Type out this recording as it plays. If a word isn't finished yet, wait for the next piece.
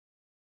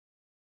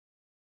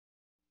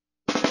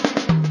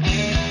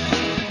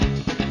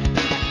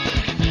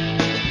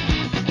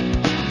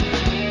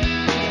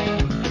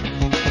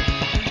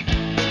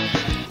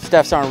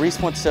Staff Sergeant Reese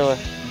Fuentecilla,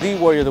 the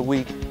Warrior of the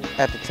Week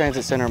at the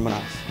Transit Center of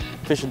Manas.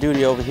 Official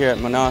duty over here at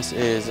Manas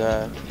is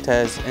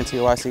TAS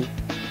NTOIC,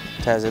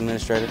 TAS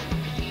Administrator,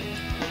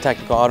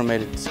 Tactical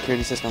Automated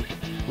Security System.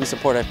 We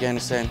support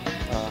Afghanistan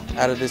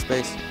out of this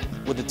base.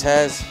 With the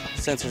TAS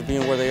sensors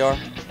being where they are,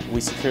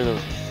 we secure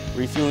the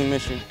refueling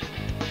mission,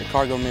 the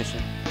cargo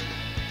mission.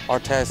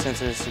 Our TAS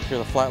sensors secure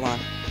the flight line,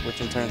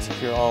 which in turn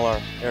secure all our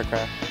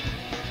aircraft.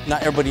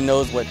 Not everybody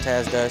knows what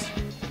TAS does,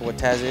 or what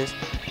TAS is,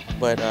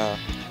 but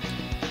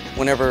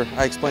whenever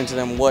I explain to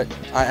them what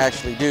I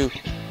actually do,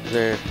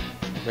 they're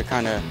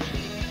kind of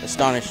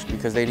astonished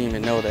because they didn't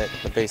even know that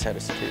the base had a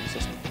security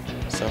system.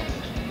 So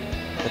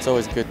that's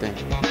always a good thing.